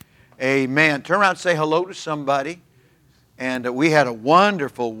Amen. Turn around and say hello to somebody. And we had a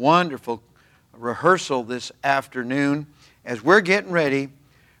wonderful, wonderful rehearsal this afternoon as we're getting ready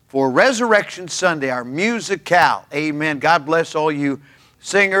for Resurrection Sunday, our musicale. Amen. God bless all you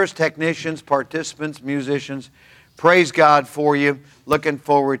singers, technicians, participants, musicians. Praise God for you. Looking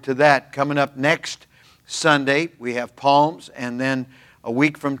forward to that. Coming up next Sunday, we have Palms, and then a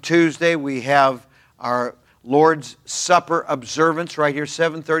week from Tuesday, we have our Lord's Supper observance right here,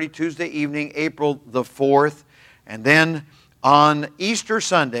 7:30 Tuesday evening, April the 4th. And then on Easter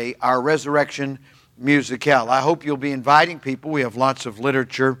Sunday, our Resurrection Musicale. I hope you'll be inviting people. We have lots of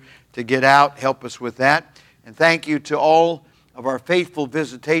literature to get out. Help us with that. And thank you to all of our faithful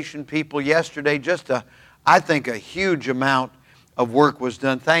visitation people yesterday. I think a huge amount of work was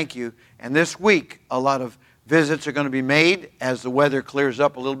done. Thank you. And this week, a lot of visits are going to be made as the weather clears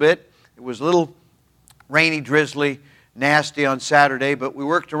up a little bit. It was a little rainy, drizzly, nasty on Saturday, but we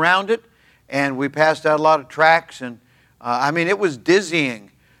worked around it, and we passed out a lot of tracts. And it was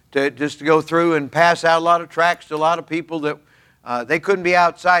dizzying to go through and pass out a lot of tracts to a lot of people that they couldn't be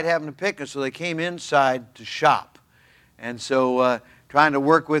outside having a picnic, so they came inside to shop. And so trying to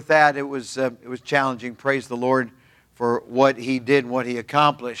work with that, it was challenging. Praise the Lord for what He did and what He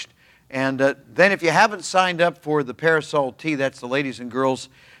accomplished. And then if you haven't signed up for the Parasol Tea, that's the ladies and girls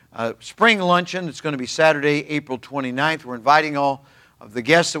spring luncheon. It's going to be Saturday, April 29th. We're inviting all of the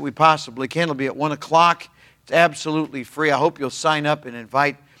guests that we possibly can. It'll be at 1 o'clock. It's absolutely free. I hope you'll sign up and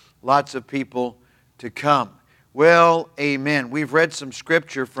invite lots of people to come. Well, amen. We've read some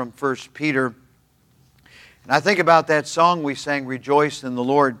scripture from 1 Peter. And I think about that song we sang, Rejoice in the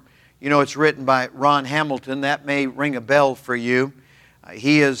Lord. You know, it's written by Ron Hamilton. That may ring a bell for you.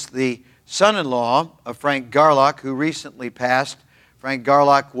 He is the son-in-law of Frank Garlock, who recently passed. Frank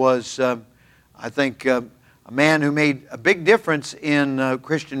Garlock was, a man who made a big difference in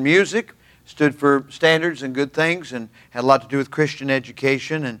Christian music, stood for standards and good things, and had a lot to do with Christian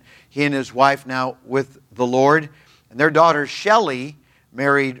education. And he and his wife now with the Lord. And their daughter, Shelley,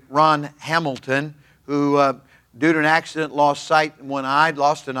 married Ron Hamilton, who, due to an accident, lost sight in one eye,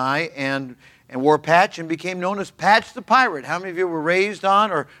 lost an eye, and wore a patch and became known as Patch the Pirate. How many of you were raised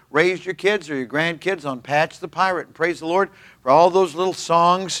on or raised your kids or your grandkids on Patch the Pirate? And praise the Lord for all those little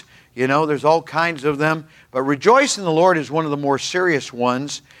songs. You know, there's all kinds of them. But Rejoice in the Lord is one of the more serious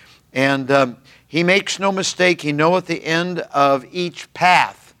ones. And He makes no mistake. He knoweth the end of each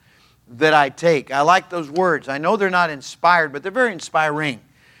path that I take. I like those words. I know they're not inspired, but they're very inspiring,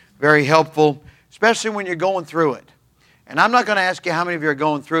 very helpful, especially when you're going through it. And I'm not going to ask you how many of you are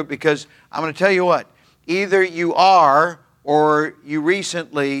going through it, because I'm going to tell you what. Either you are, or you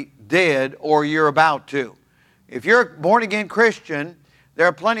recently did, or you're about to. If you're a born-again Christian, there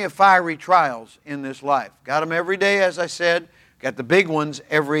are plenty of fiery trials in this life. Got them every day, as I said. Got the big ones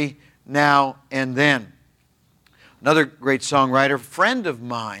every now and then. Another great songwriter, friend of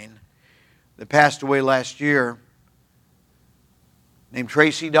mine that passed away last year, named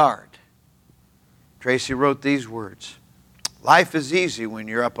Tracy Dart. Tracy wrote these words: life is easy when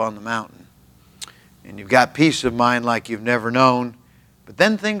you're up on the mountain, and you've got peace of mind like you've never known, but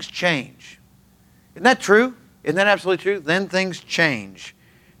then things change. Isn't that true? Isn't that absolutely true? Then things change,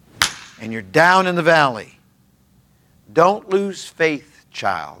 and you're down in the valley. Don't lose faith,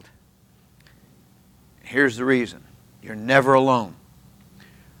 child. Here's the reason. You're never alone.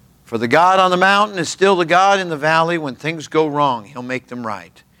 For the God on the mountain is still the God in the valley. When things go wrong, He'll make them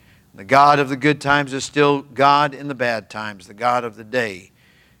right. The God of the good times is still God in the bad times. The God of the day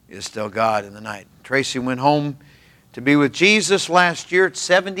is still God in the night. Tracy went home to be with Jesus last year at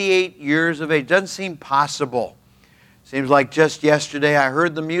 78 years of age. Doesn't seem possible. Seems like just yesterday I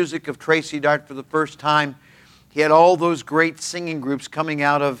heard the music of Tracy Dart for the first time. He had all those great singing groups coming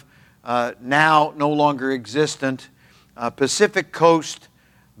out of now no longer existent Pacific Coast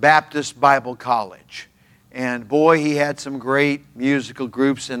Baptist Bible College. And boy, he had some great musical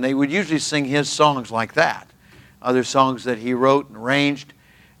groups, and they would usually sing his songs like that. Other songs that he wrote and arranged.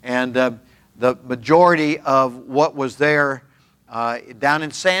 And the majority of what was there down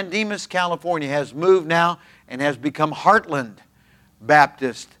in San Dimas, California, has moved now and has become Heartland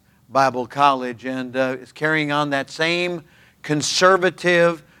Baptist Bible College, and is carrying on that same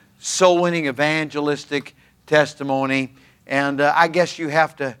conservative, soul-winning, evangelistic testimony. And I guess you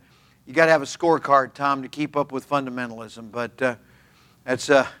got to have a scorecard, Tom, to keep up with fundamentalism. But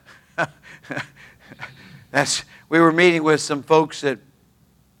we were meeting with some folks that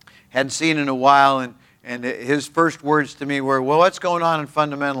hadn't seen in a while, and his first words to me were, well, what's going on in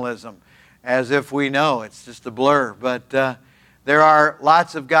fundamentalism? As if we know. It's just a blur. But there are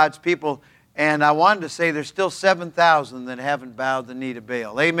lots of God's people. And I wanted to say there's still 7,000 that haven't bowed the knee to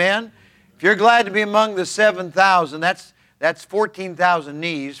Baal. Amen? If you're glad to be among the 7,000, that's 14,000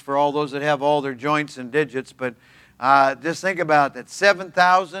 knees for all those that have all their joints and digits. But just think about that,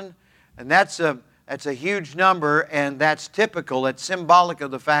 7,000, and that's a huge number, and that's typical. It's symbolic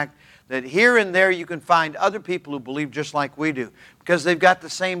of the fact that here and there you can find other people who believe just like we do, because they've got the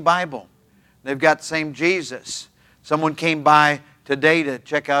same Bible. They've got the same Jesus. Someone came by today to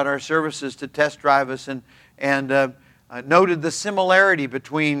check out our services, to test drive us, and noted the similarity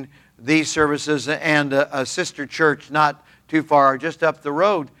between these services and a sister church not too far, just up the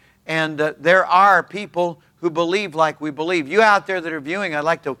road. And there are people who believe like we believe. You out there that are viewing, I'd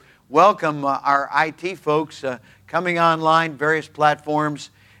like to welcome our IT folks coming online, various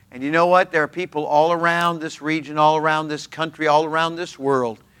platforms. And you know what? There are people all around this region, all around this country, all around this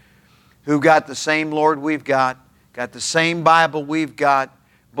world who got the same Lord we've got the same Bible we've got,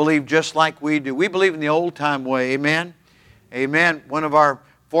 believe just like we do. We believe in the old-time way. Amen? Amen. One of our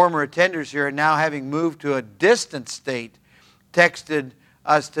former attenders here, now having moved to a distant state, texted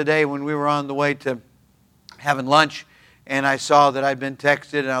us today when we were on the way to having lunch, and I saw that I'd been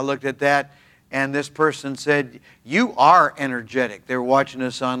texted, and I looked at that, and this person said, "You are energetic." They were watching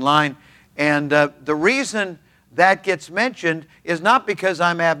us online, and the reason that gets mentioned is not because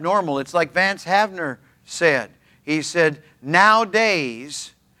I'm abnormal. It's like Vance Havner said. He said,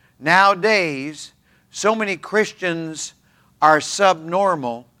 nowadays, so many Christians are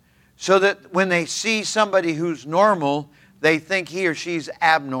subnormal, so that when they see somebody who's normal, they think he or she's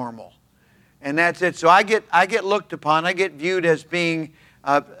abnormal. And that's it. So I get looked upon, I get viewed as being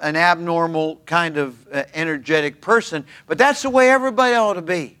an abnormal kind of energetic person. But that's the way everybody ought to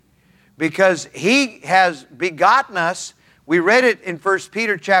be, because He has begotten us. We read it in 1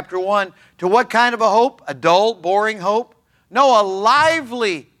 Peter chapter 1. To what kind of a hope? A dull, boring hope? No, a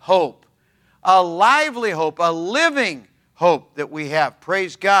lively hope. A lively hope, a living hope that we have.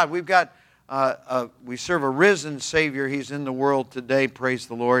 Praise God. We've got, we serve a risen Savior. He's in the world today. Praise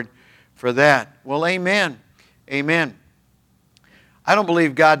the Lord for that. Well, amen. Amen. I don't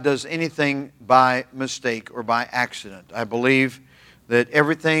believe God does anything by mistake or by accident. I believe that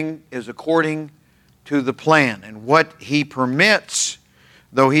everything is according to the plan, and what He permits,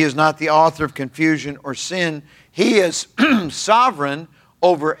 though He is not the author of confusion or sin, He is sovereign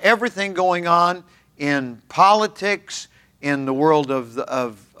over everything going on in politics, in the world of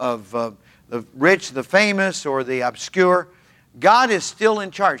the rich, the famous, or the obscure. God is still in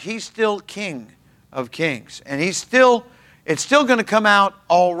charge. He's still King of kings, and it's still going to come out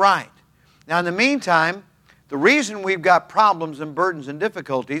all right. Now, in the meantime, the reason we've got problems and burdens and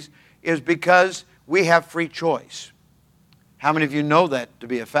difficulties is because we have free choice. How many of you know that to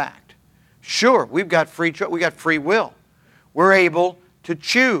be a fact? Sure, we've got free choice. We got free will. We're able to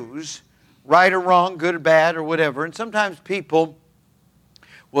choose right or wrong, good or bad, or whatever. And sometimes people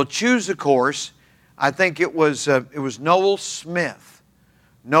will choose a course. I think it was Noel Smith.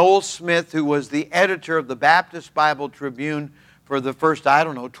 Noel Smith, who was the editor of the Baptist Bible Tribune for the first,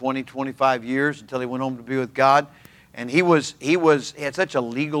 20, 25 years until he went home to be with God. And he had such a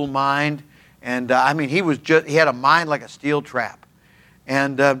legal mind. And he had a mind like a steel trap.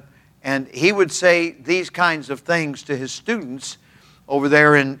 And he would say these kinds of things to his students over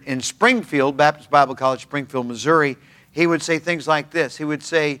there in Springfield, Baptist Bible College, Springfield, Missouri. He would say things like this. He would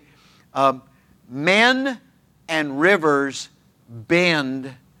say, men and rivers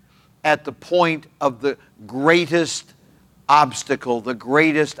bend at the point of the greatest obstacle, the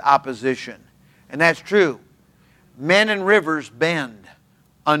greatest opposition. And that's true. Men and rivers bend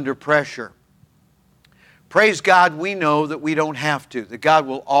under pressure. Praise God, we know that we don't have to, that God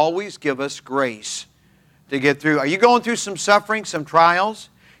will always give us grace to get through. Are you going through some suffering, some trials?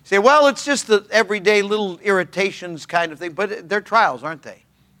 You say, well, it's just the everyday little irritations kind of thing, but they're trials, aren't they?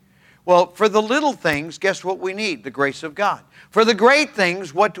 Well, for the little things, guess what we need? The grace of God. For the great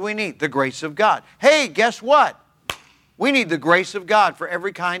things, what do we need? The grace of God. Hey, guess what? We need the grace of God for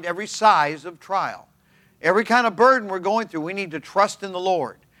every kind, every size of trial. Every kind of burden we're going through, we need to trust in the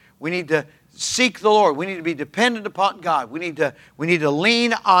Lord. We need to seek the Lord. We need to be dependent upon God. We need to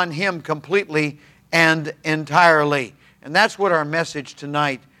lean on Him completely and entirely. And that's what our message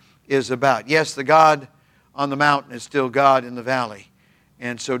tonight is about. Yes, the God on the mountain is still God in the valley.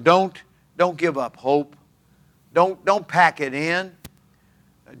 And so don't give up hope. Don't pack it in.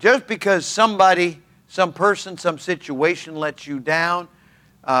 Just because somebody, some person, some situation lets you down.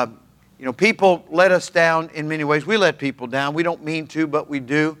 People let us down in many ways. We let people down. We don't mean to, but we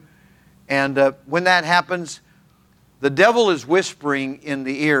do. And when that happens, the devil is whispering in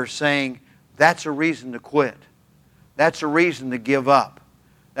the ear saying, that's a reason to quit. That's a reason to give up.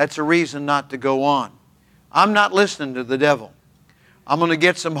 that's a reason not to go on. I'm not listening to the devil. I'm going to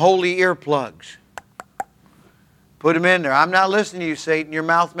get some holy earplugs. Put them in there. I'm not listening to you, Satan. Your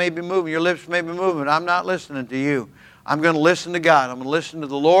mouth may be moving. Your lips may be moving. I'm not listening to you. I'm going to listen to God. I'm going to listen to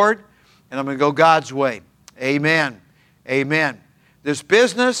the Lord, and I'm going to go God's way. Amen. Amen. This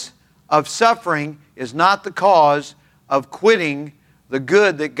business of suffering is not the cause of quitting the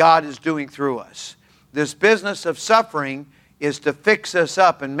good that God is doing through us. This business of suffering is to fix us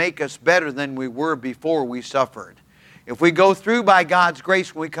up and make us better than we were before we suffered. If we go through by God's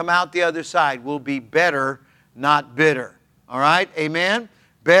grace, when we come out the other side, we'll be better, not bitter. All right? Amen?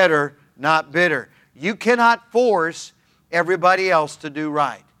 Better, not bitter. You cannot force everybody else to do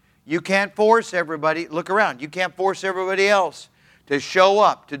right. You can't force everybody, look around, you can't force everybody else to show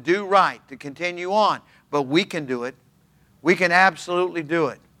up, to do right, to continue on. But we can do it. We can absolutely do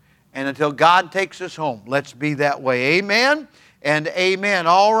it. And until God takes us home, let's be that way. Amen and amen.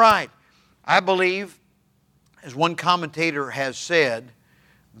 All right. I believe, as one commentator has said,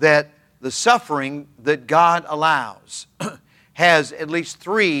 that the suffering that God allows has at least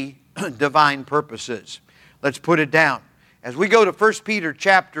three divine purposes. Let's put it down. As we go to 1 Peter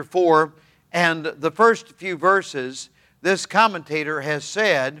chapter 4 and the first few verses, this commentator has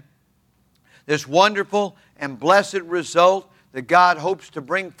said, this wonderful and blessed result that God hopes to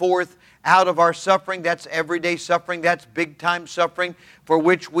bring forth out of our suffering, that's everyday suffering, that's big-time suffering, for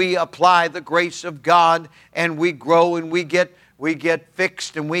which we apply the grace of God and we grow and we get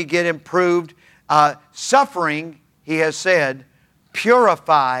fixed and we get improved. Suffering, he has said,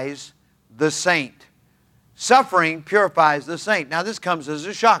 purifies the saint. Suffering purifies the saint. Now this comes as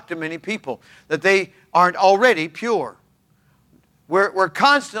a shock to many people, that they aren't already pure. We're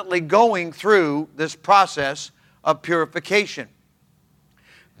constantly going through this process of purification.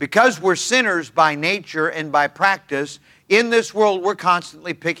 Because we're sinners by nature and by practice, in this world we're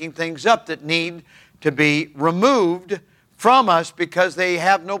constantly picking things up that need to be removed from us because they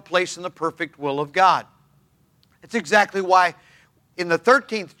have no place in the perfect will of God. It's exactly why in the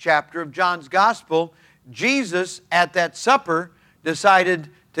 13th chapter of John's Gospel, Jesus at that supper decided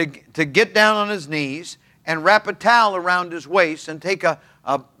to get down on his knees and wrap a towel around his waist and take a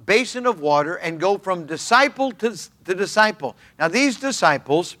basin of water and go from disciple to disciple. Now these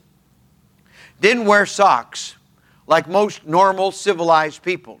disciples didn't wear socks like most normal civilized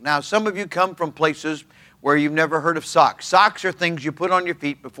people. Now some of you come from places where you've never heard of socks. Socks are things you put on your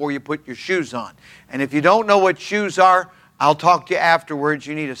feet before you put your shoes on. And if you don't know what shoes are, I'll talk to you afterwards.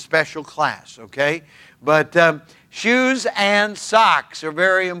 You need a special class, okay? But shoes and socks are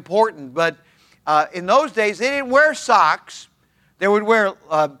very important. But in those days, they didn't wear socks. They would wear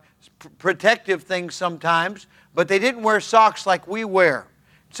protective things sometimes, but they didn't wear socks like we wear.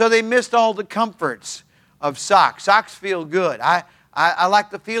 So they missed all the comforts of socks. Socks feel good. I like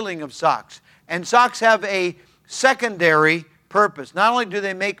the feeling of socks. And socks have a secondary purpose. Not only do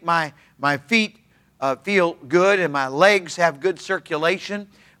they make my feet feel good and my legs have good circulation,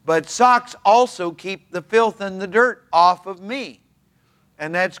 but socks also keep the filth and the dirt off of me.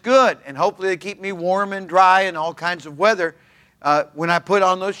 And that's good. And hopefully they keep me warm and dry in all kinds of weather when I put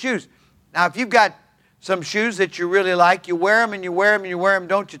on those shoes. Now, if you've got some shoes that you really like, you wear them and you wear them and you wear them,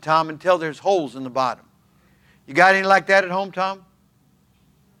 don't you, Tom, until there's holes in the bottom. You got any like that at home, Tom?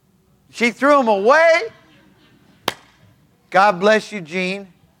 She threw them away? God bless you, Jean.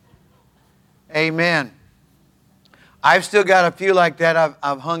 Amen. I've still got a few like that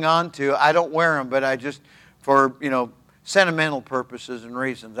I've hung on to. I don't wear them, but I just, for, sentimental purposes and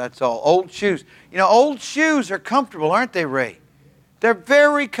reasons, that's all. Old shoes. Old shoes are comfortable, aren't they, Ray? They're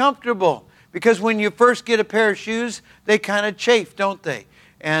very comfortable because when you first get a pair of shoes, they kind of chafe, don't they?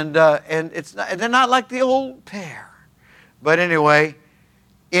 And they're not like the old pair. But anyway,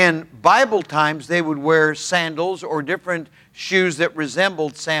 in Bible times, they would wear sandals or different shoes that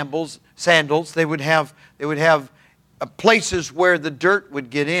resembled sandals. They would have places where the dirt would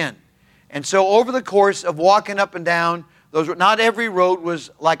get in. And so over the course of walking up and down, not every road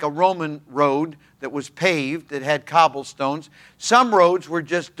was like a Roman road that was paved, that had cobblestones. Some roads were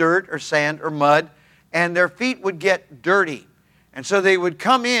just dirt or sand or mud, and their feet would get dirty. And so they would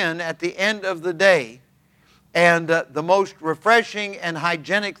come in at the end of the day, and the most refreshing and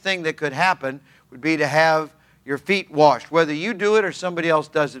hygienic thing that could happen would be to have your feet washed, whether you do it or somebody else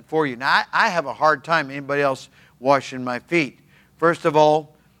does it for you. Now, I have a hard time anybody else washing my feet. First of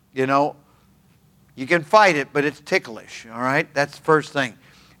all, you can fight it, but it's ticklish, all right? That's the first thing.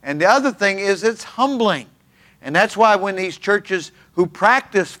 And the other thing is it's humbling. And that's why when these churches who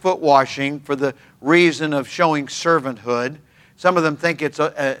practice foot washing for the reason of showing servanthood, some of them think it's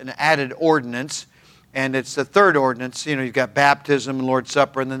an added ordinance, And it's the third ordinance. You know, you've got baptism and Lord's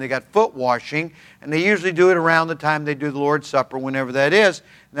Supper, and then they got foot washing. And they usually do it around the time they do the Lord's Supper, whenever that is,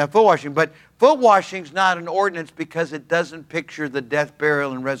 and that foot washing. But foot washing is not an ordinance because it doesn't picture the death,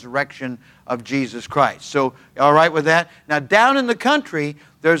 burial, and resurrection of Jesus Christ. So, all right with that? Now, down in the country,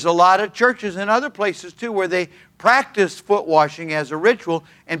 there's a lot of churches and other places too where they practice foot washing as a ritual,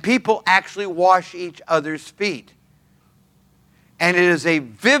 and people actually wash each other's feet. And it is a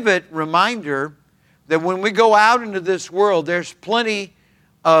vivid reminder that when we go out into this world, there's plenty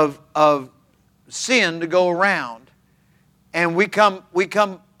of sin to go around. And we come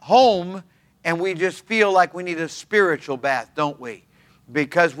home and we just feel like we need a spiritual bath, don't we?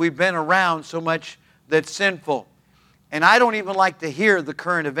 Because we've been around so much that's sinful. And I don't even like to hear the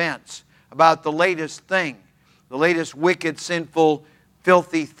current events about the latest thing, the latest wicked, sinful,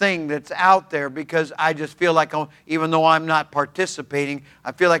 filthy thing that's out there, because I just feel like, even though I'm not participating,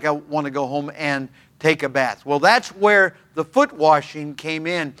 I feel like I want to go home and take a bath. Well, that's where the foot washing came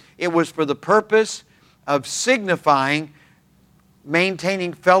in. It was for the purpose of signifying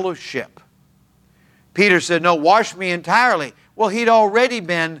maintaining fellowship. Peter said, no, wash me entirely. Well, he'd already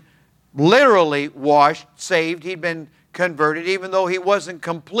been literally washed, saved. He'd been converted, even though he wasn't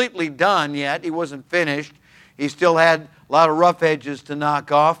completely done yet. He wasn't finished. He still had a lot of rough edges to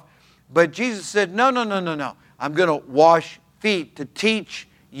knock off. But Jesus said, no. I'm going to wash feet to teach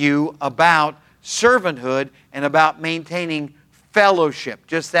you about servanthood and about maintaining fellowship.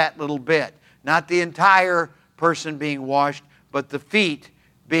 Just that little bit. Not the entire person being washed, but the feet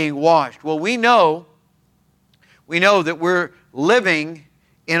being washed. Well, we know that we're living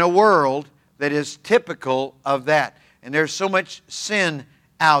in a world that is typical of that. And there's so much sin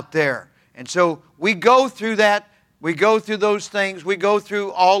out there. And so we go through that. We go through those things. We go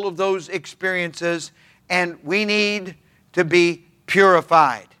through all of those experiences. And we need to be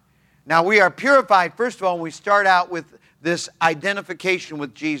purified. Now, we are purified, first of all, when we start out with this identification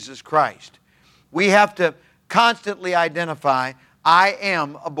with Jesus Christ. We have to constantly identify, I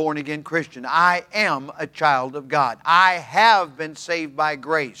am a born-again Christian. I am a child of God. I have been saved by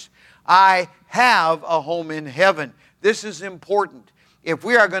grace. I have a home in heaven. This is important. If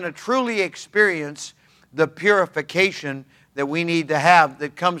we are going to truly experience the purification that we need to have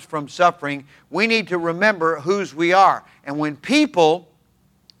that comes from suffering, we need to remember whose we are. And when people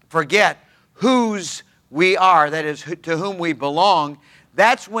forget whose we are, that is, to whom we belong,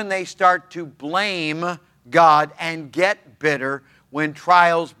 that's when they start to blame God and get bitter when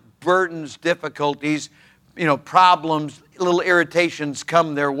trials, burdens, difficulties, problems, little irritations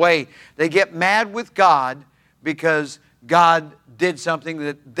come their way. They get mad with God because God did something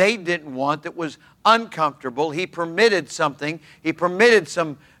that they didn't want, that was uncomfortable. He permitted something. He permitted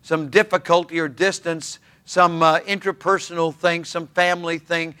some difficulty or distance, some interpersonal thing, some family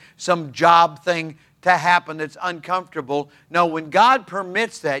thing, some job thing to happen that's uncomfortable. No, when God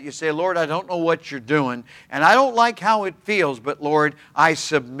permits that, you say, Lord, I don't know what you're doing, and I don't like how it feels, but Lord, I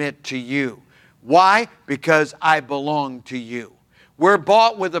submit to you. Why? Because I belong to you. We're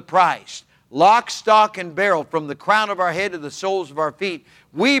bought with a price. Lock, stock, and barrel, from the crown of our head to the soles of our feet.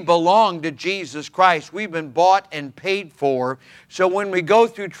 We belong to Jesus Christ. We've been bought and paid for. So when we go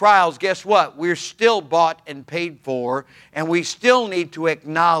through trials, guess what? We're still bought and paid for, and we still need to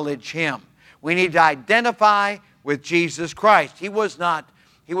acknowledge Him. We need to identify with Jesus Christ. He was not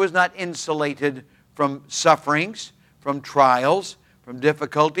insulated from sufferings, from trials, from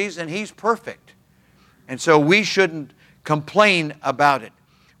difficulties, and He's perfect. And so we shouldn't complain about it.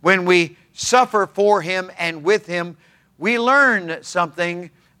 When we suffer for Him and with Him, we learn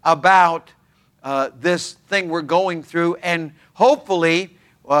something about this thing we're going through, and hopefully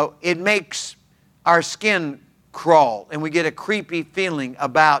it makes our skin crawl, and we get a creepy feeling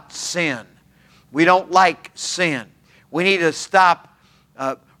about sin. We don't like sin. We need to stop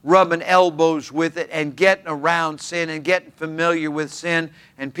rubbing elbows with it and getting around sin and getting familiar with sin.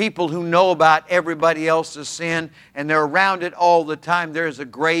 And people who know about everybody else's sin and they're around it all the time, there is a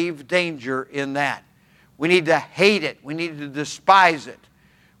grave danger in that. We need to hate it. We need to despise it.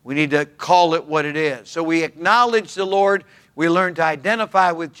 We need to call it what it is. So we acknowledge the Lord. We learn to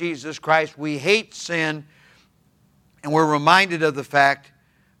identify with Jesus Christ. We hate sin. And we're reminded of the fact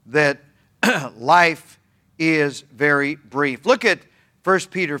that life is very brief. Look at 1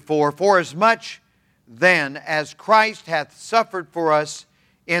 Peter 4, For as much then as Christ hath suffered for us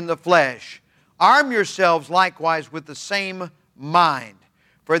in the flesh, arm yourselves likewise with the same mind.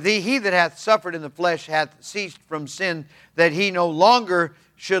 For he that hath suffered in the flesh hath ceased from sin, that he no longer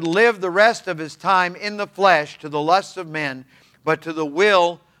should live the rest of his time in the flesh to the lusts of men, but to the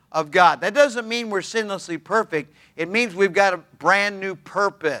will of God. That doesn't mean we're sinlessly perfect. It means we've got a brand new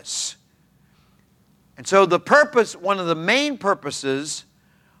purpose. And so the purpose, one of the main purposes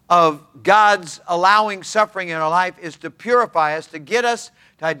of God's allowing suffering in our life is to purify us, to get us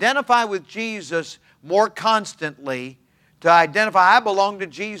to identify with Jesus more constantly, to identify, I belong to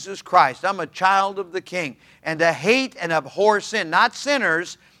Jesus Christ. I'm a child of the King. And to hate and abhor sin. Not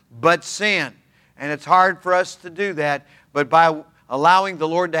sinners, but sin. And it's hard for us to do that, but by allowing the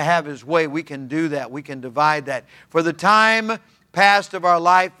Lord to have His way, we can do that. We can divide that. For the time past of our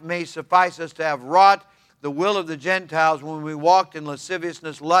life may suffice us to have wrought the will of the Gentiles when we walked in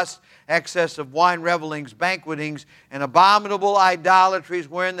lasciviousness, lust, excess of wine, revelings, banquetings, and abominable idolatries,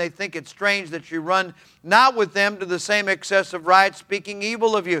 wherein they think it strange that you run not with them to the same excess of riot, speaking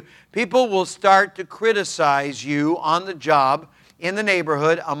evil of you. People will start to criticize you on the job, in the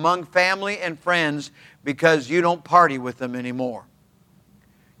neighborhood, among family and friends, because you don't party with them anymore.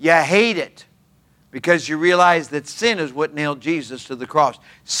 You hate it because you realize that sin is what nailed Jesus to the cross.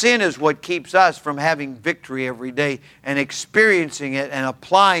 Sin is what keeps us from having victory every day and experiencing it and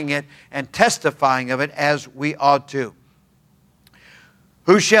applying it and testifying of it as we ought to.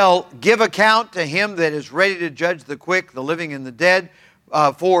 Who shall give account to Him that is ready to judge the quick, the living, and the dead?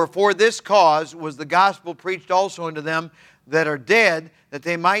 For this cause was the gospel preached also unto them that are dead, that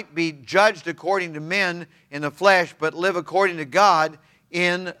they might be judged according to men in the flesh, but live according to God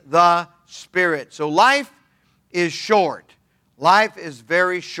in the Spirit. So life is short. Life is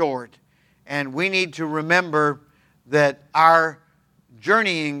very short. And we need to remember that our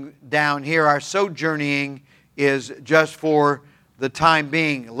journeying down here, our sojourning, is just for the time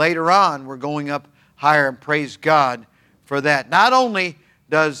being. Later on, we're going up higher, and praise God for that. Not only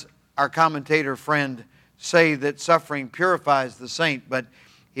does our commentator friend say that suffering purifies the saint, but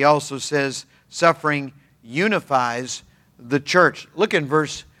he also says suffering unifies the church. Look in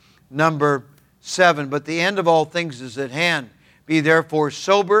verse number 7. But the end of all things is at hand. Be therefore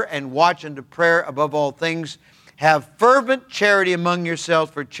sober and watch unto prayer above all things. Have fervent charity among yourselves,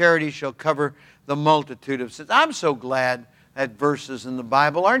 for charity shall cover the multitude of sins. I'm so glad that verse is in the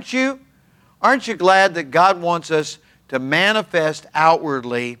Bible. Aren't you? Aren't you glad that God wants us to manifest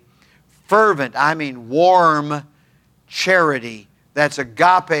outwardly fervent, I mean warm charity. That's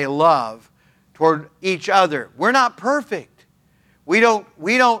agape love toward each other. We're not perfect. We don't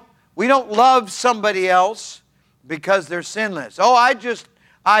love somebody else because they're sinless. Oh, I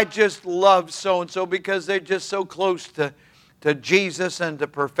just love so-and-so because they're just so close to Jesus and to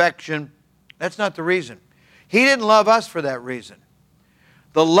perfection. That's not the reason. He didn't love us for that reason.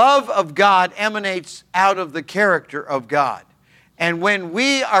 The love of God emanates out of the character of God. And when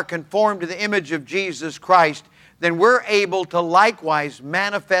we are conformed to the image of Jesus Christ, then we're able to likewise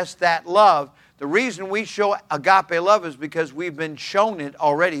manifest that love. The reason we show agape love is because we've been shown it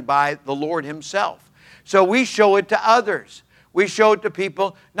already by the Lord Himself. So we show it to others. We show it to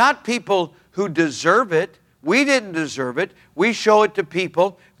people, not people who deserve it. We didn't deserve it. We show it to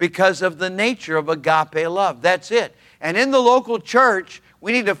people because of the nature of agape love. That's it. And in the local church,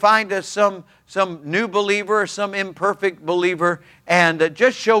 we need to find us some new believer or some imperfect believer and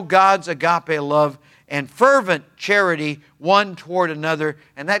just show God's agape love and fervent charity one toward another.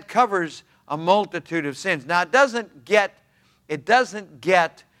 And that covers a multitude of sins. Now, it doesn't get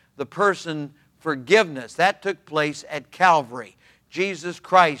the person forgiveness. That took place at Calvary. Jesus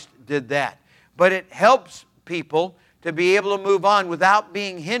Christ did that. But it helps people to be able to move on without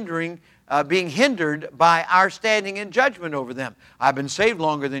being hindered by our standing in judgment over them. I've been saved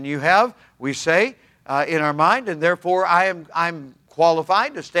longer than you have, we say in our mind, and therefore I'm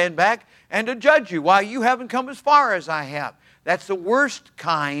qualified to stand back and to judge you. Why, you haven't come as far as I have. That's the worst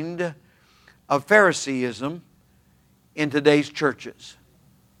kind of Phariseeism in today's churches.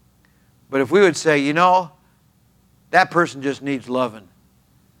 But if we would say, you know, that person just needs loving.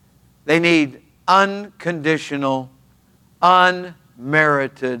 They need unconditional,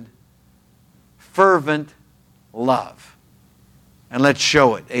 unmerited, fervent love. And let's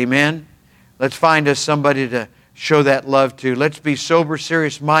show it. Amen? Let's find us somebody to show that love to. Let's be sober,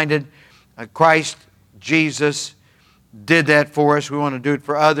 serious-minded. Christ Jesus did that for us. We want to do it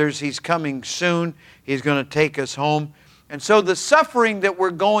for others. He's coming soon. He's going to take us home. And so the suffering that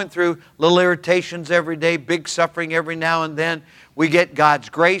we're going through, little irritations every day, big suffering every now and then, we get God's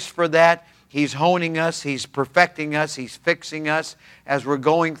grace for that. He's honing us. He's perfecting us. He's fixing us as we're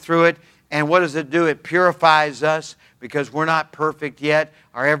going through it. And what does it do? It purifies us because we're not perfect yet.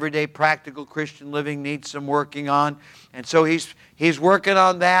 Our everyday practical Christian living needs some working on. And so He's working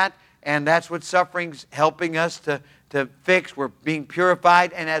on that. And that's what suffering's helping us to fix. We're being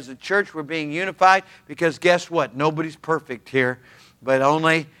purified. And as a church, we're being unified because guess what? Nobody's perfect here, but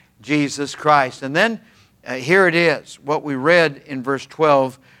only Jesus Christ. And then here it is, what we read in verse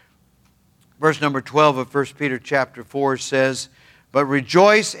 12. Verse number 12 of 1 Peter chapter 4 says, "But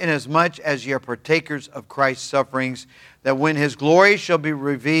rejoice inasmuch as ye are partakers of Christ's sufferings, that when His glory shall be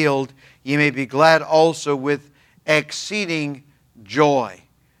revealed, ye may be glad also with exceeding joy."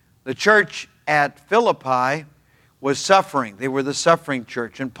 The church at Philippi was suffering. They were the suffering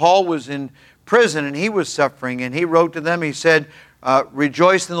church. And Paul was in prison and he was suffering. And he wrote to them, he said,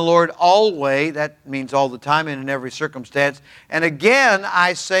 "Rejoice in the Lord always." That means all the time and in every circumstance. "And again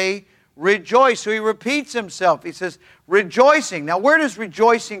I say, rejoice." So he repeats himself. He says, rejoicing. Now where does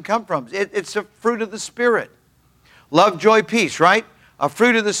rejoicing come from? It's a fruit of the Spirit. Love, joy, peace, right? A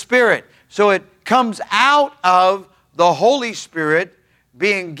fruit of the Spirit. So it comes out of the Holy Spirit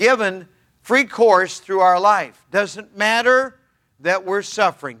being given free course through our life. Doesn't matter that we're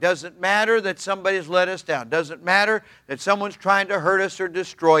suffering. Doesn't matter that somebody's let us down. Doesn't matter that someone's trying to hurt us or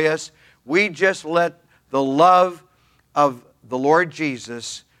destroy us. We just let the love of the Lord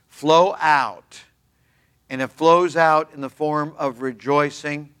Jesus flow out. And it flows out in the form of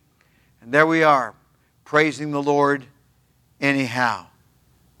rejoicing. And there we are, praising the Lord anyhow.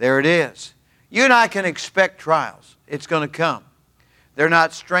 There it is. You and I can expect trials. It's going to come. They're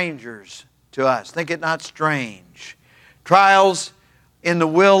not strangers to us. Think it not strange. Trials in the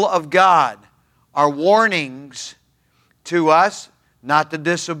will of God are warnings to us not to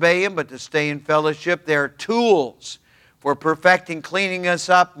disobey Him, but to stay in fellowship. They are tools for perfecting, cleaning us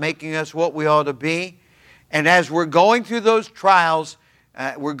up, making us what we ought to be. And as we're going through those trials,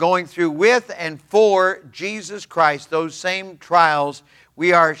 we're going through with and for Jesus Christ, those same trials,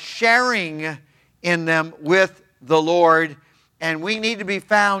 we are sharing in them with the Lord. And we need to be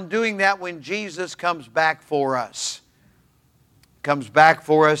found doing that when Jesus comes back for us. Comes back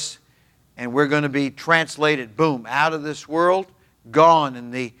for us, and we're going to be translated, boom, out of this world, gone in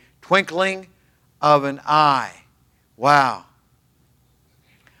the twinkling of an eye. Wow.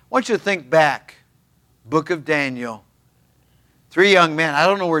 I want you to think back, book of Daniel. 3 young men. I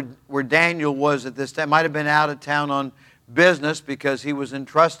don't know where Daniel was at this time. Might have been out of town on business because he was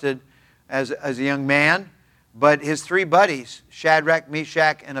entrusted as a young man. But his 3 buddies, Shadrach,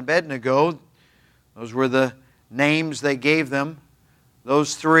 Meshach, and Abednego, those were the names they gave them.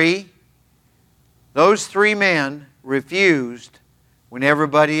 Those three men refused when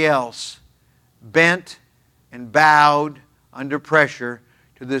everybody else bent and bowed under pressure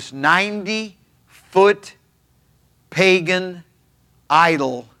to this 90-foot pagan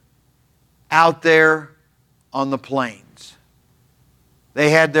idol out there on the plains.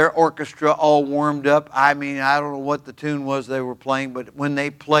 They had their orchestra all warmed up. I mean, I don't know what the tune was they were playing, but when they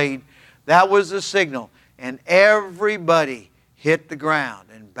played, that was the signal. And everybody hit the ground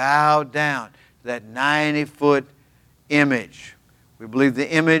and bowed down to that 90-foot image. We believe the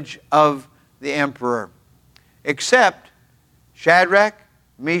image of the emperor. Except Shadrach,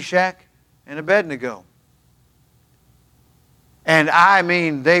 Meshach, and Abednego. And I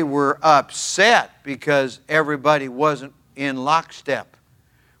mean, they were upset because everybody wasn't in lockstep.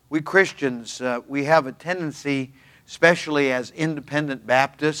 We Christians, we have a tendency, especially as independent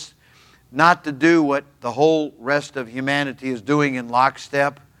Baptists, not to do what the whole rest of humanity is doing in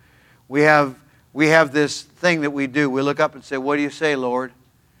lockstep. We have this thing that we do. We look up and say, "What do you say, Lord?"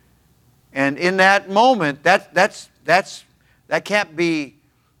 And in that moment, that can't be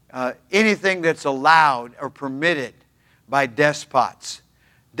anything that's allowed or permitted by despots.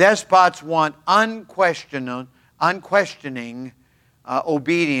 Despots want unquestioning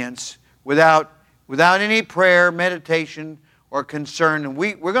obedience without any prayer, meditation, or concern. And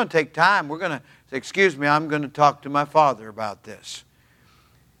we're going to take time. We're going to say, "Excuse me, I'm going to talk to my Father about this."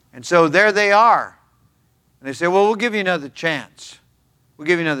 And so there they are. And they say, "Well, we'll give you another chance. We'll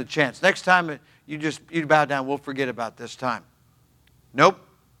give you another chance. Next time you bow down, we'll forget about this time." Nope.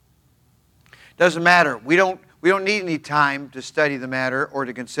 Doesn't matter. We don't need any time to study the matter or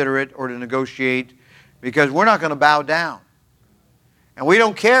to consider it or to negotiate, because we're not going to bow down. And we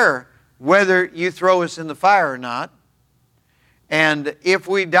don't care whether you throw us in the fire or not. And if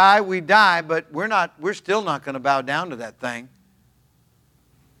we die, we die, but we're still not going to bow down to that thing.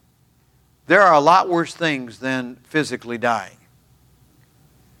 There are a lot worse things than physically dying.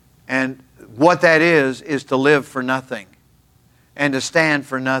 And what that is to live for nothing, and to stand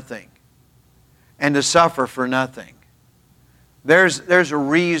for nothing, and to suffer for nothing. There's a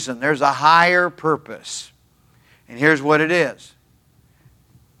reason. There's a higher purpose. And here's what it is.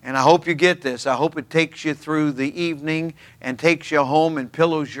 And I hope you get this. I hope it takes you through the evening and takes you home and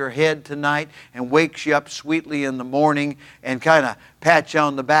pillows your head tonight and wakes you up sweetly in the morning and kind of pats you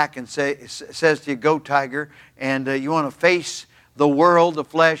on the back and says to you, "Go, Tiger." And you want to face the world, the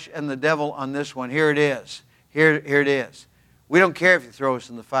flesh, and the devil on this one. Here it is. Here it is. We don't care if you throw us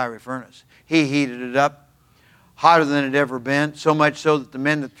in the fiery furnace. He heated it up, hotter than it had ever been, so much so that the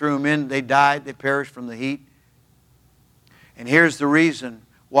men that threw him in, they died, they perished from the heat. And here's the reason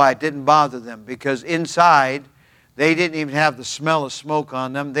why it didn't bother them. Because inside, they didn't even have the smell of smoke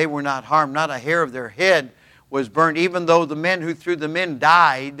on them. They were not harmed. Not a hair of their head was burned. Even though the men who threw them in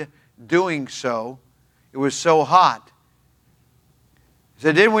died doing so, it was so hot. He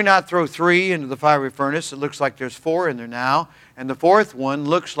said, did we not throw 3 into the fiery furnace? It looks like there's 4 in there now. And the 4th one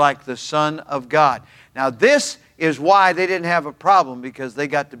looks like the Son of God. Now this is why they didn't have a problem, because they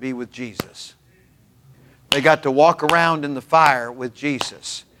got to be with Jesus. They got to walk around in the fire with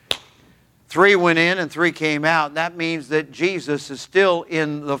Jesus. 3 went in and 3 came out. That means that Jesus is still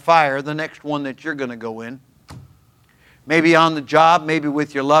in the fire, the next one that you're going to go in. Maybe on the job, maybe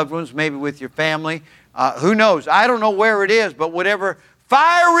with your loved ones, maybe with your family. Who knows? I don't know where it is, but whatever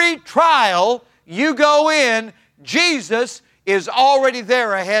fiery trial you go in, Jesus is already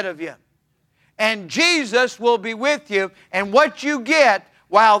there ahead of you. And Jesus will be with you. And what you get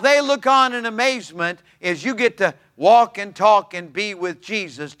while they look on in amazement is you get to walk and talk and be with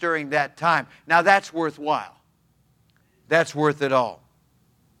Jesus during that time. Now that's worthwhile. That's worth it all.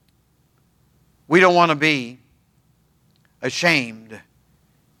 We don't want to be ashamed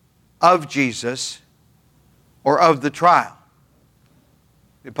of Jesus or of the trial.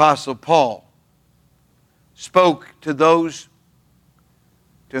 The Apostle Paul spoke to those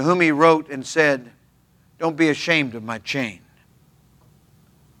to whom he wrote and said, don't be ashamed of my chain.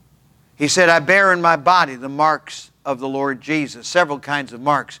 He said, I bear in my body the marks of the Lord Jesus. Several kinds of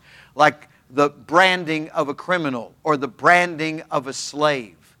marks, like the branding of a criminal, or the branding of a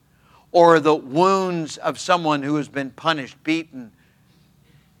slave, or the wounds of someone who has been punished, beaten.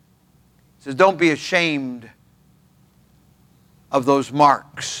 He says, don't be ashamed of those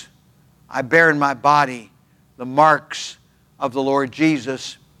marks. I bear in my body the marks of the Lord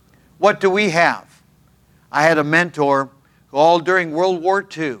Jesus. What do we have? I had a mentor who all during World War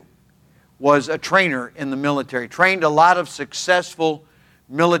II was a trainer in the military. Trained a lot of successful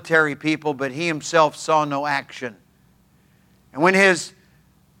military people, but he himself saw no action. And when his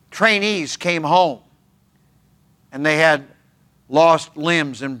trainees came home and they had lost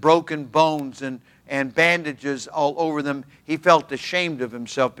limbs and broken bones and bandages all over them, he felt ashamed of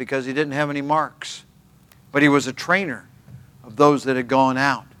himself because he didn't have any marks. But he was a trainer of those that had gone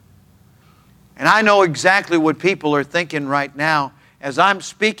out. And I know exactly what people are thinking right now. As I'm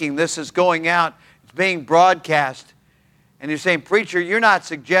speaking, this is going out, it's being broadcast. And you're saying, preacher, you're not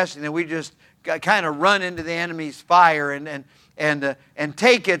suggesting that we just kind of run into the enemy's fire and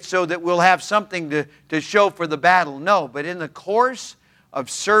take it so that we'll have something to show for the battle. No, but in the course of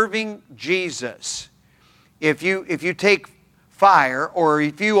serving Jesus, if you take fire, or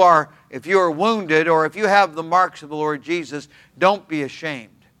if you are wounded, or if you have the marks of the Lord Jesus, don't be ashamed.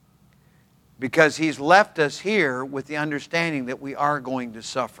 Because He's left us here with the understanding that we are going to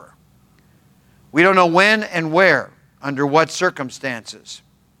suffer. We don't know when and where, under what circumstances.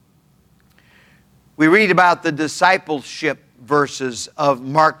 We read about the discipleship verses of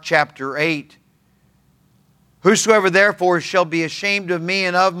Mark chapter 8. Whosoever therefore shall be ashamed of me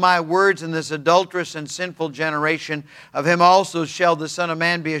and of my words in this adulterous and sinful generation, of him also shall the Son of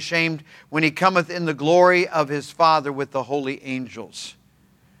Man be ashamed when He cometh in the glory of His Father with the holy angels.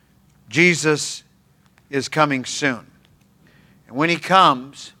 Jesus is coming soon. And when He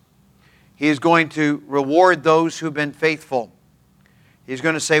comes, He is going to reward those who've been faithful. He's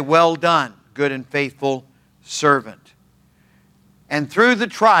going to say, well done, good and faithful servant. And through the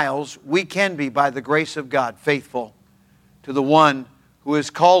trials, we can be, by the grace of God, faithful to the one who has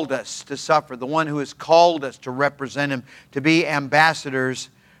called us to suffer, the one who has called us to represent Him, to be ambassadors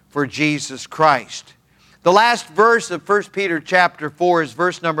for Jesus Christ. The last verse of 1 Peter chapter 4 is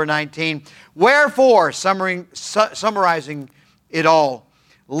verse number 19. Wherefore, summarizing it all,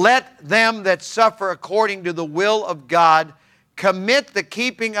 let them that suffer according to the will of God commit the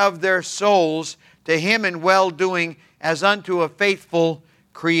keeping of their souls to Him in well-doing as unto a faithful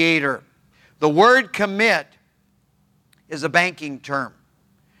Creator. The word commit is a banking term.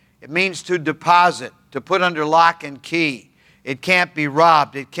 It means to deposit, to put under lock and key. It can't be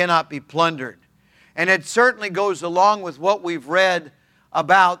robbed. It cannot be plundered. And it certainly goes along with what we've read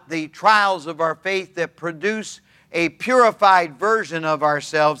about the trials of our faith that produce a purified version of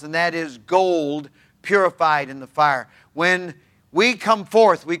ourselves, and that is gold purified in the fire. When we come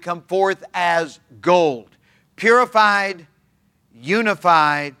forth as gold, purified,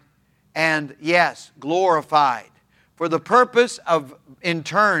 unified, and yes, glorified, for the purpose of, in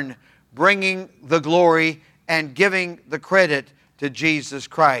turn, bringing the glory and giving the credit to Jesus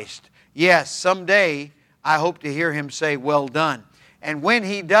Christ. Yes, someday I hope to hear Him say, well done. And when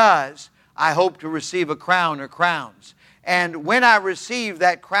He does, I hope to receive a crown or crowns. And when I receive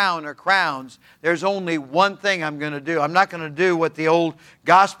that crown or crowns, there's only one thing I'm going to do. I'm not going to do what the old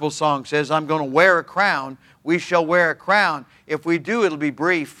gospel song says, I'm going to wear a crown. We shall wear a crown. If we do, it'll be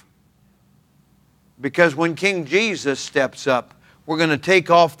brief. Because when King Jesus steps up, we're going to take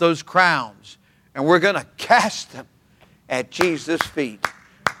off those crowns and we're going to cast them at Jesus' feet.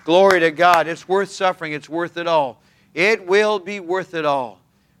 Glory to God. It's worth suffering. It's worth it all. It will be worth it all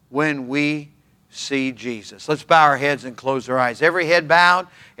when we see Jesus. Let's bow our heads and close our eyes. Every head bowed,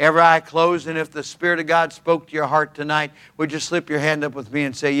 every eye closed. And if the Spirit of God spoke to your heart tonight, would you slip your hand up with me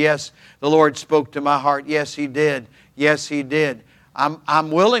and say, yes, the Lord spoke to my heart. Yes, He did. Yes, He did.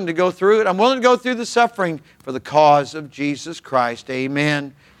 I'm willing to go through it. I'm willing to go through the suffering for the cause of Jesus Christ.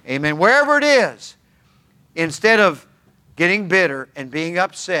 Amen. Amen. Wherever it is, instead of getting bitter and being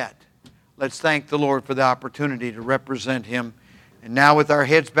upset, let's thank the Lord for the opportunity to represent Him. And now with our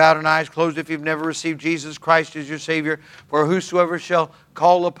heads bowed and eyes closed, if you've never received Jesus Christ as your Savior, for whosoever shall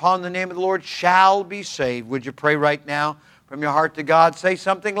call upon the name of the Lord shall be saved. Would you pray right now from your heart to God? Say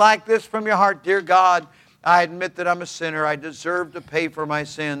something like this from your heart. Dear God, I admit that I'm a sinner. I deserve to pay for my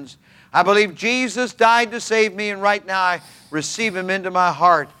sins. I believe Jesus died to save me, and right now I receive Him into my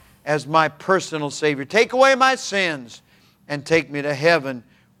heart as my personal Savior. Take away my sins and take me to heaven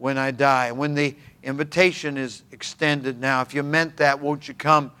when I die. When the invitation is extended now, if you meant that, won't you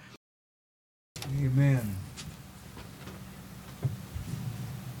come? Amen.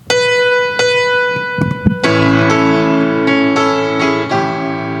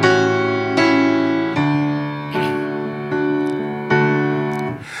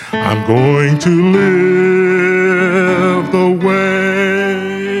 I'm going to live the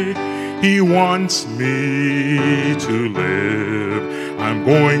way He wants me to live. I'm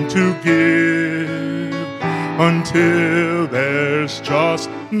going to give until there's just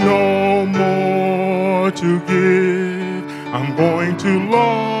no more to give. I'm going to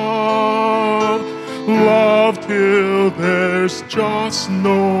love till there's just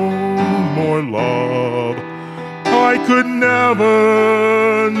no more love. I could never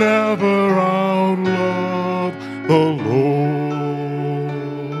outlove the Lord.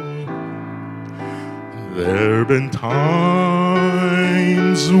 There've been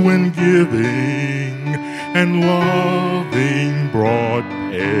times when giving and loving brought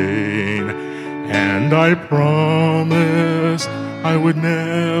pain, and I promised I would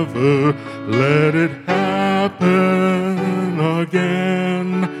never let it happen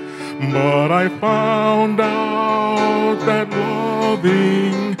again. But I found out that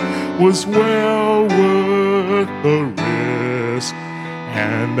loving was well worth the risk,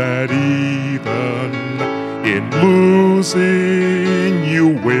 and that even in losing you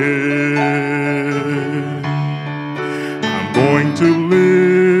win. I'm going to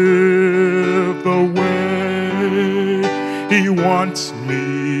live the way He wants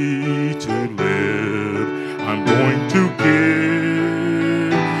me to live. I'm going to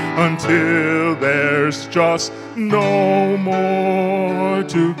give until there's just no more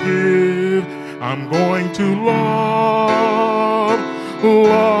to give. I'm going to love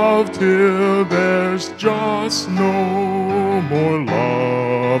till there's just no more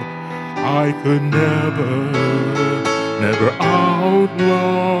love. I could never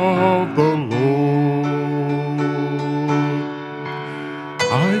outlove the